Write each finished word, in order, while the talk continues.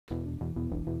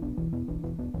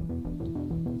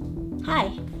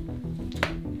Hi.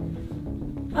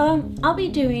 I'll be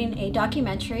doing a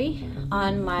documentary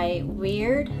on my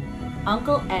weird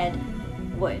Uncle Ed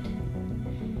Wood.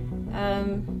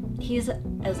 He's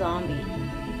a zombie.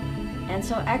 And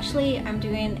so actually I'm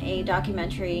doing a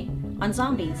documentary on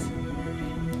zombies.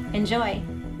 Enjoy.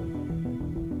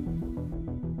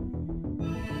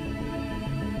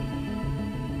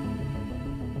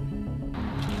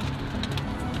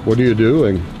 What are you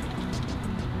doing?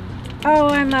 Oh,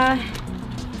 I'm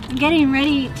getting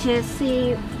ready to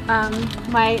see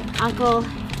my Uncle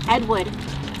Ed Wood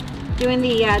doing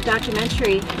the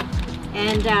documentary,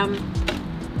 and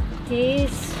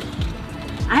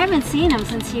I haven't seen him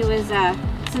since he was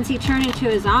since he turned into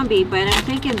a zombie. But I'm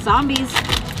thinking zombies,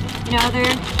 you know,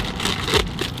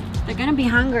 they're gonna be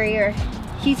hungry, or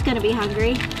he's gonna be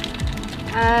hungry.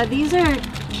 These are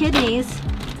kidneys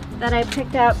that I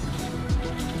picked up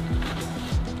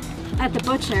at the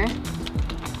butcher.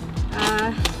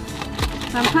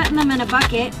 So I'm putting them in a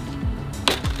bucket,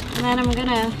 and then I'm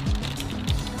gonna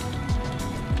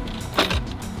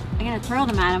throw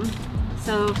them at him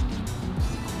so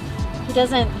he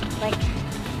doesn't like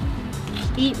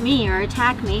eat me or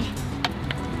attack me.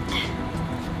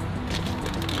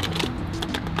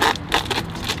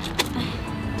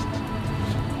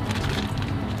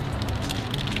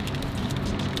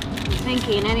 I'm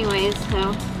thinking anyways,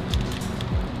 so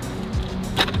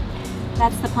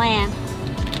that's the plan.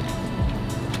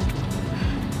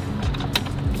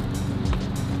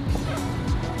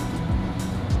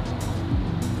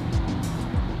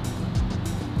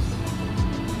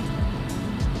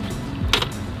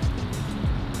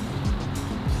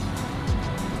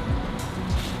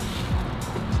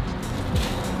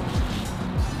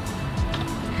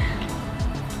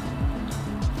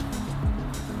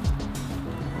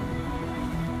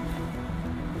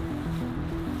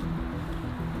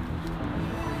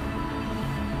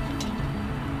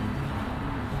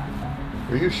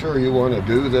 Are you sure you want to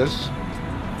do this?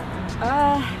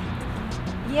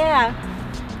 Yeah.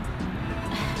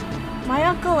 My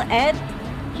Uncle Ed,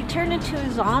 he turned into a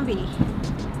zombie.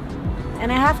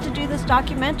 And I have to do this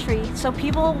documentary so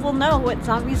people will know what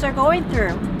zombies are going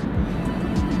through.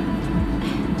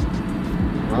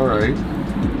 All right.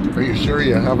 Are you sure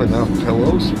you have enough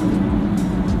pillows?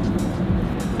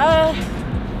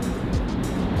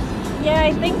 Yeah,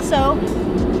 I think so.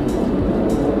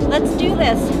 Let's do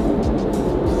this.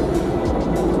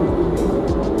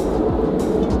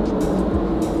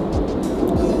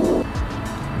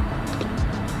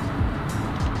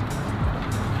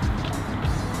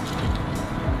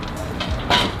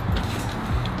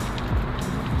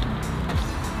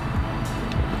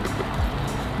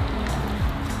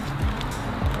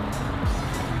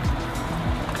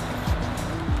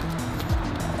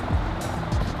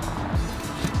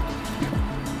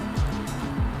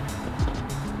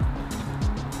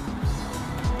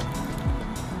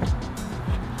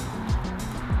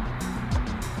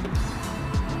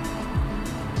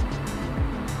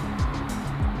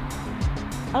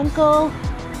 Uncle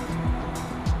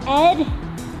Ed?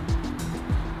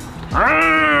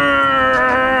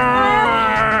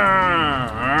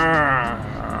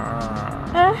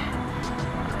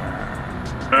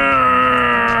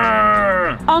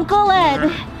 Uncle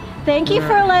Ed, thank you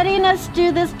for letting us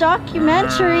do this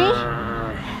documentary.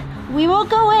 We will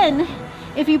go in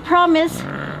if you promise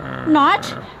not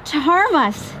to harm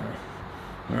us.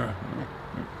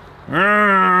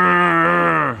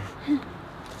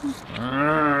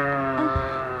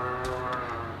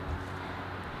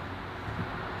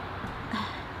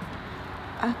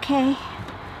 Okay,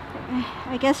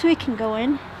 I guess we can go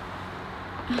in.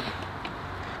 It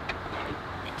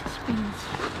just brings...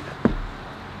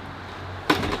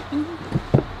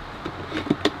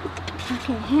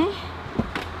 Okay, huh?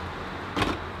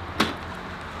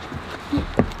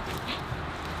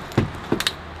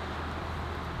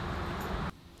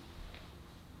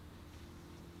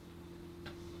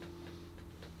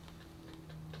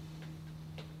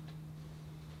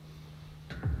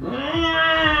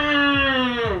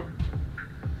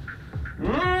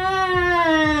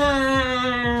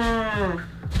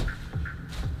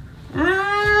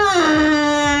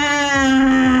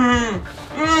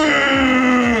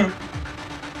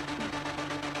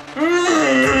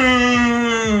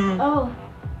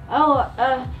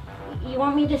 You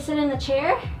want me to sit in the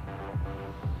chair?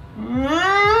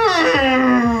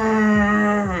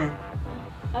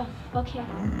 Oh, okay.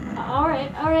 All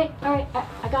right.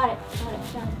 I got it.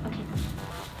 Okay.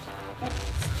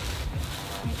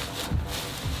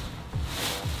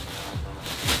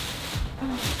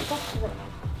 Back to it.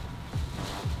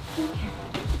 Okay.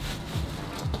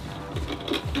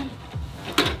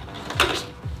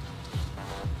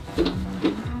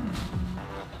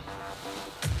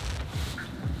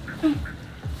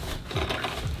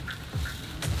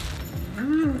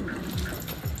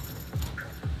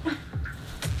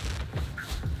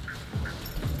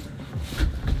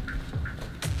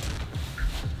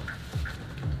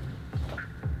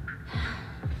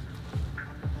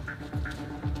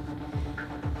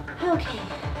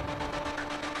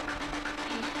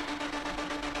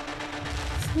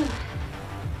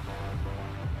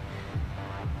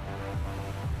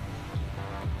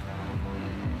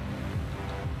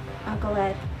 Uncle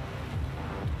Ed,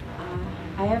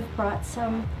 I have brought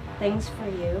some things for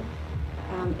you.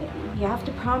 You have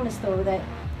to promise, though, that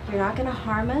you're not going to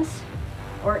harm us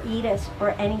or eat us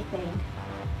or anything.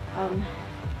 I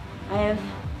have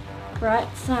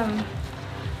brought some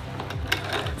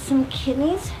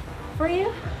kidneys for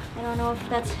you. I don't know if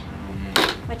that's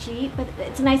what you eat, but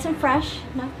it's nice and fresh.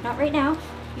 Not right now.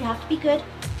 You have to be good.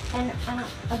 And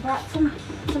I brought some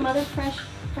other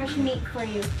fresh meat for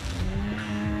you.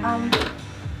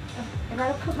 I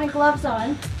gotta put my gloves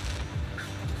on.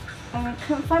 I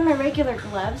couldn't find my regular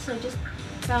gloves, so I just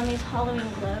found these Halloween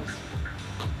gloves.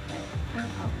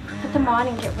 I'll put them on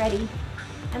and get ready.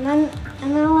 And then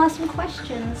I'll ask some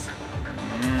questions.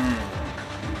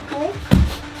 Okay?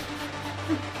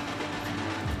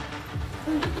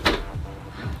 Oh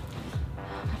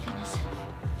my goodness.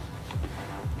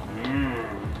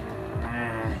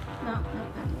 No, not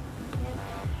yet.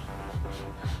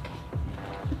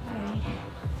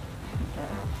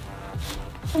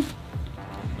 Okay.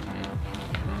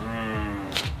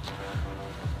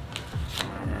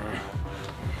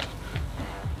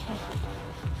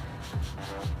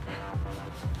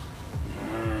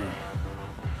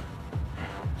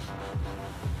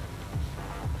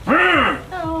 Alright.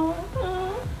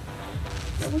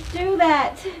 Don't do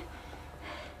that.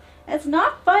 That's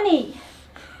not funny.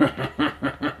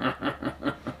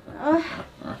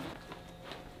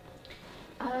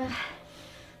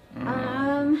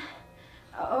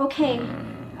 Okay.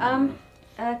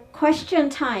 Question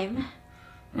time.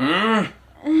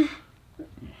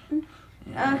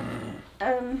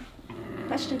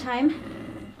 Question time.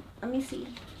 Let me see.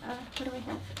 What do I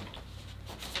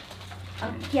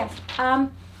have? Yes. All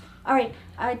right.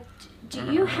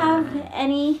 Do you have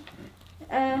any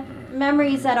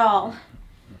memories at all?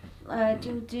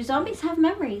 Do zombies have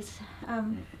memories?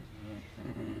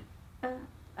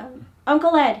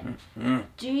 Uncle Ed,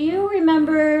 do you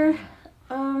remember?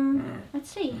 Let's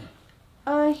see.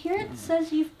 Here it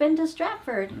says you've been to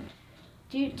Stratford.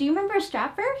 Do you remember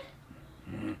Stratford?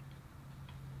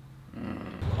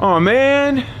 Oh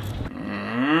man.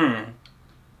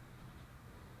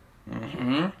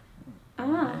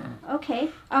 Okay.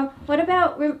 What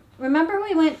about, remember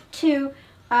we went to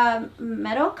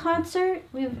metal concert?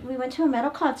 We went to a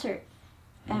metal concert.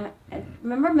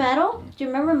 Remember metal? Do you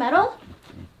remember metal?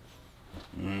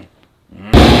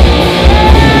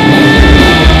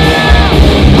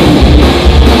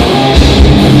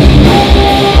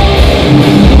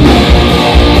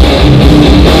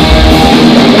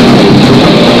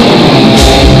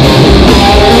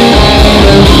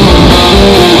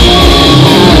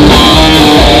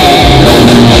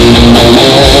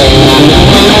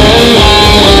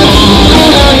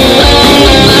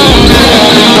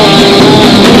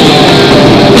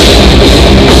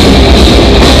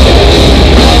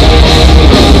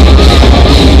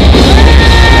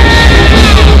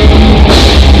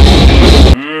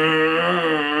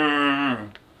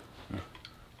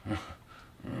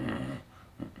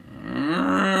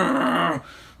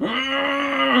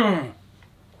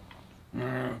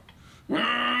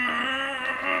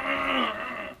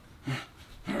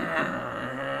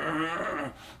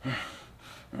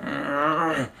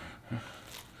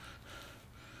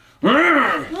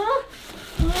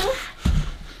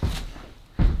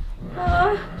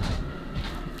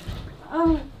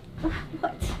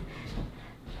 What?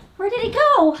 Where did he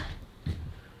go?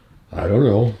 I don't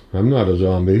know. I'm not a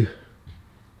zombie.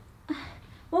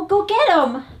 Well, go get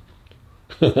him.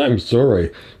 I'm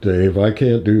sorry, Dave. I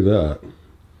can't do that.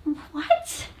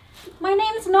 What? My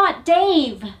name's not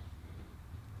Dave.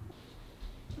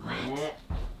 What?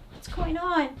 What's going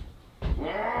on?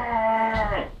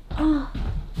 Oh.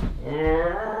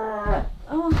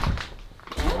 Oh.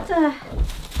 What the?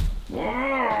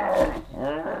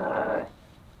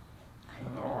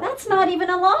 That's not even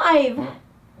alive.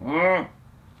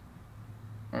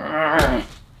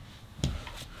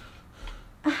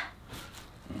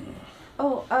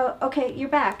 Okay, you're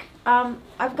back.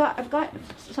 I've got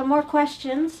some more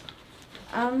questions.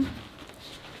 I'm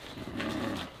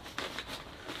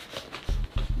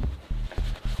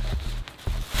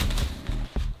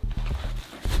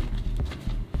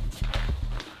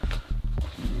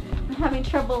having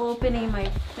trouble opening my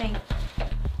thing.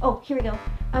 Oh, here we go.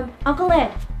 Uncle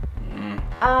Ed.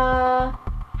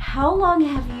 How long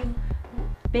have you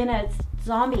been a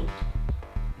zombie?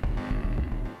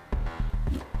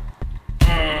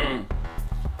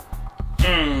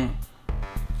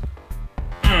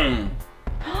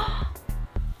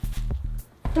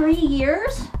 $3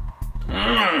 years?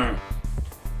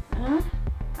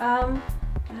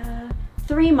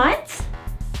 3 months?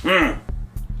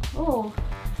 Oh.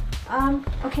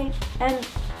 Okay, and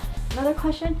another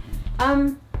question.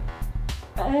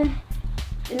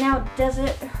 Now, does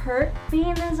it hurt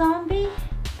being a zombie?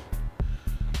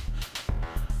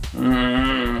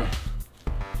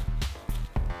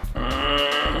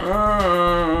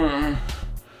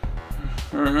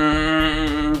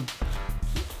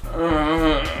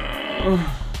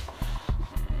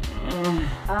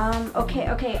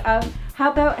 Okay.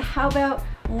 How about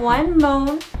 1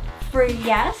 moan for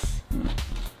yes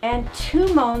and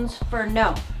 2 moans for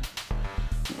no?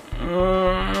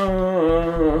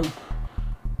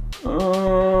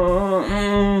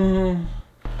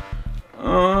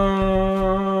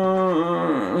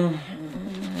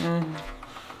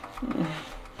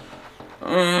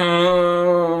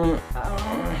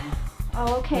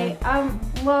 Okay.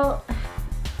 Well,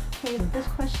 okay, this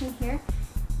question here.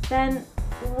 Then,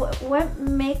 what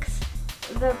makes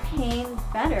the pain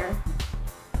better?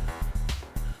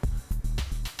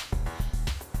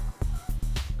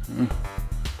 No!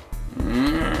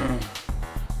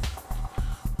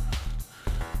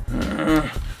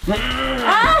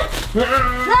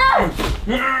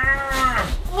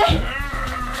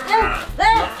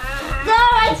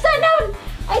 I said no!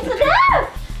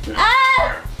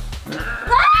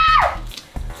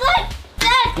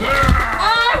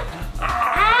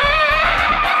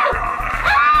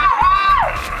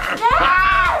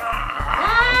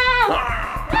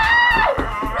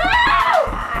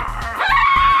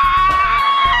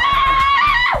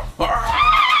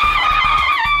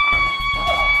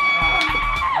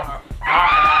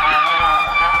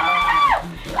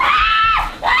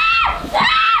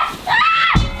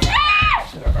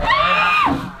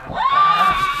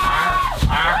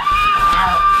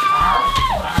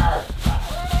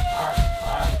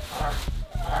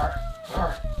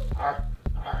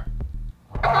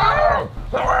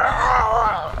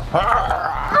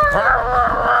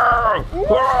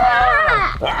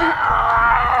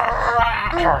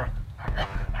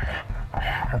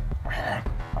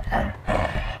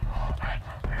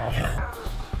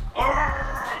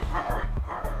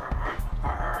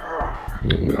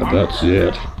 That's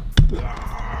it.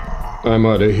 I'm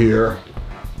out of here.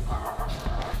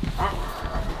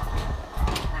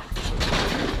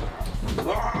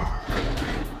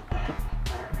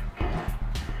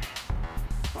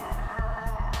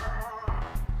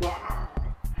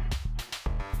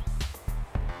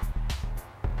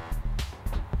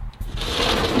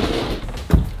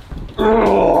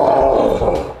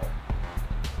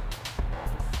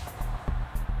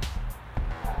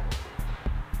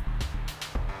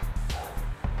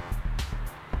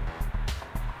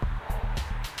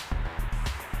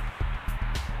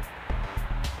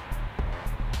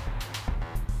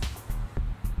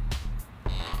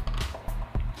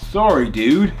 Sorry,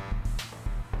 dude.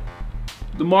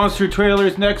 The monster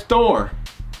trailer's next door.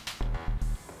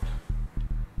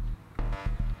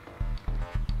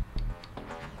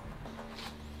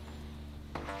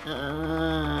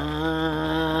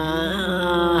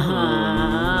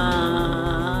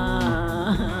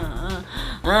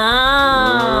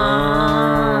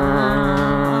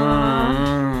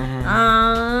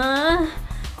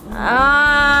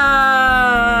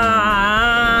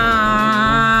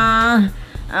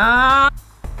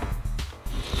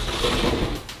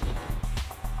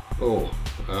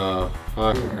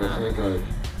 I think I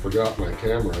forgot my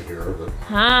camera here, but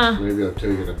maybe I've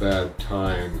taken a bad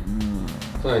time.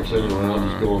 Thanks anyway, I'll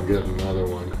just go and get another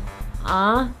one.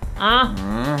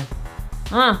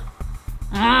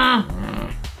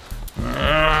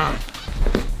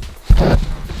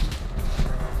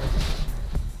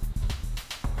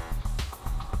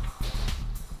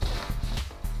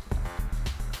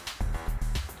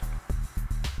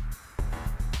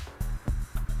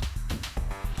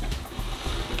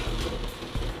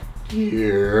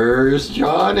 Here's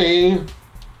Johnny.